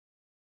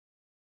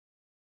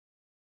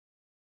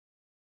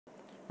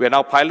We are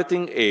now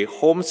piloting a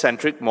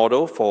home-centric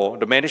model for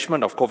the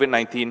management of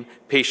COVID-19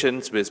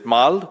 patients with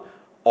mild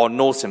or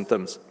no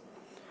symptoms.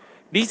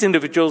 These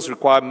individuals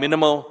require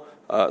minimal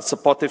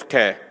supportive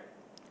care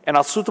and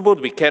are suitable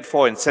to be cared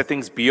for in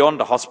settings beyond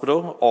the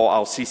hospital or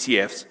our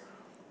CCFs.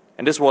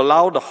 And this will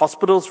allow the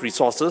hospital's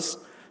resources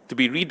to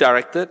be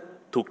redirected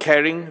to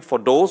caring for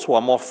those who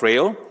are more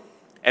frail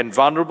and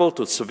vulnerable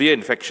to severe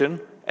infection,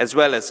 as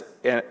well as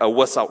a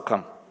worse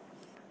outcome.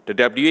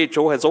 The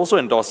WHO has also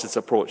endorsed this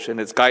approach in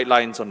its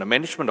guidelines on the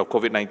management of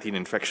COVID-19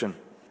 infection.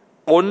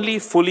 Only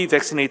fully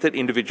vaccinated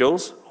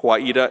individuals who are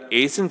either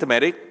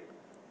asymptomatic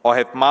or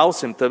have mild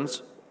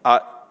symptoms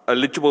are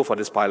eligible for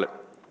this pilot.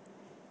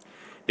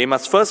 They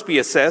must first be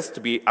assessed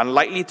to be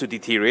unlikely to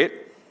deteriorate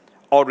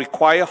or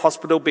require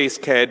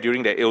hospital-based care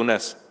during their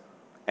illness.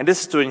 And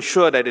this is to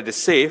ensure that it is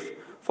safe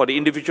for the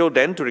individual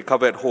then to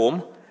recover at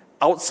home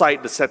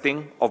outside the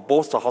setting of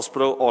both the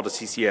hospital or the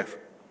CCF.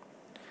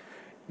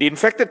 The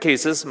infected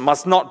cases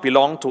must not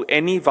belong to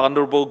any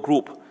vulnerable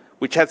group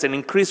which has an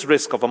increased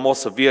risk of a more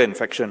severe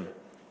infection.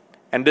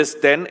 And this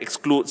then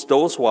excludes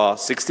those who are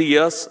 60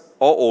 years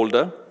or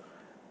older,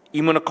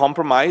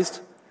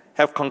 immunocompromised,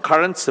 have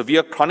concurrent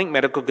severe chronic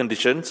medical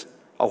conditions,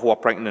 or who are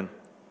pregnant.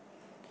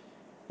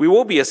 We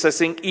will be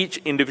assessing each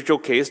individual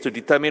case to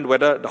determine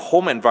whether the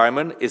home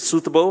environment is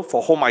suitable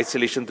for home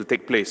isolation to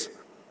take place.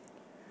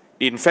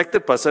 The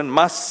infected person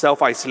must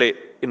self-isolate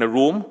in a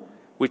room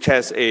which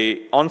has an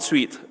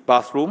ensuite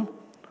bathroom,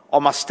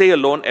 or must stay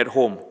alone at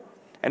home.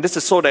 And this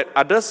is so that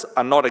others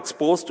are not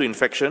exposed to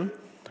infection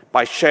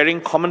by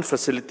sharing common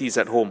facilities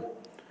at home,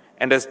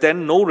 and there's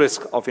then no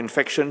risk of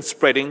infection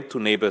spreading to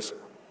neighbors.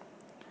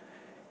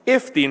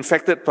 If the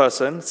infected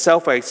person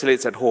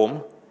self-isolates at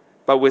home,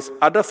 but with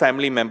other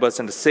family members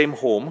in the same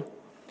home,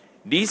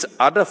 these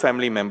other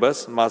family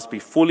members must be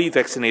fully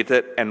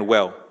vaccinated and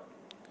well,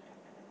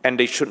 and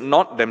they should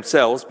not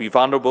themselves be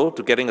vulnerable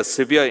to getting a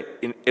severe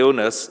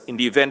illness in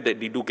the event that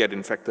they do get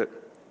infected.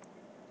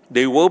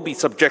 They will be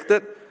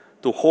subjected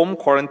to home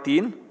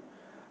quarantine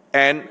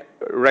and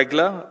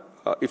regular,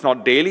 if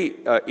not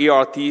daily,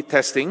 ART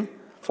testing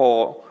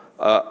for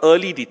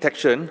early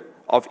detection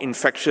of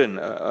infection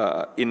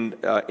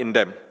in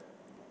them.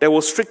 There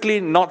will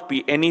strictly not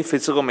be any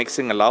physical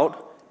mixing allowed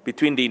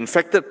between the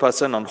infected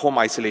person on home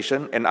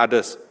isolation and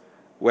others,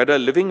 whether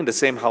living in the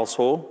same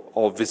household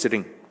or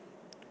visiting.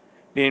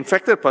 The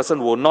infected person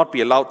will not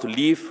be allowed to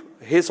leave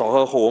his or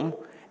her home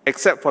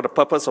except for the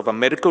purpose of a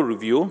medical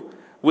review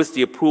with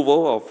the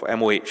approval of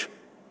MOH.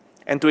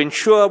 And to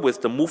ensure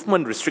with the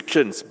movement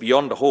restrictions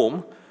beyond the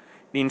home,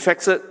 the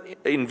infected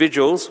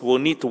individuals will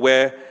need to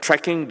wear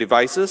tracking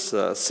devices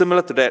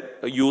similar to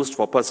that used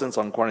for persons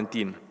on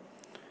quarantine.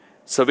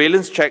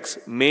 Surveillance checks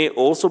may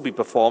also be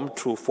performed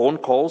through phone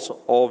calls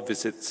or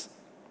visits.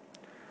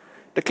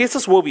 The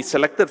cases will be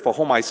selected for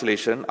home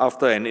isolation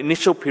after an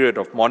initial period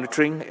of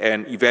monitoring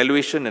and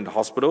evaluation in the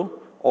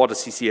hospital or the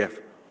CCF.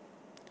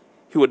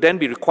 He would then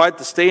be required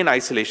to stay in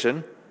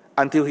isolation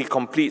until he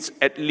completes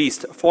at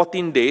least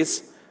 14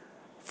 days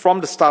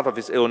from the start of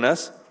his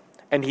illness,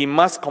 and he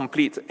must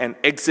complete an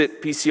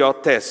exit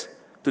PCR test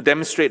to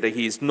demonstrate that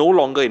he is no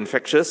longer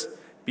infectious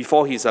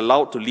before he is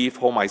allowed to leave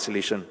home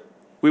isolation.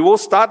 We will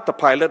start the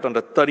pilot on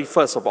the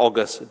 31st of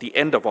August, the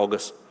end of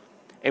August,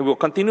 and we'll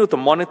continue to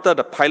monitor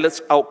the pilot's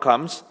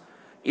outcomes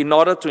in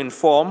order to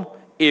inform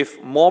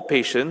if more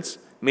patients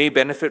may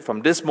benefit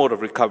from this mode of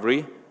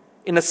recovery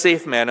in a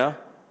safe manner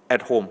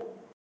at home.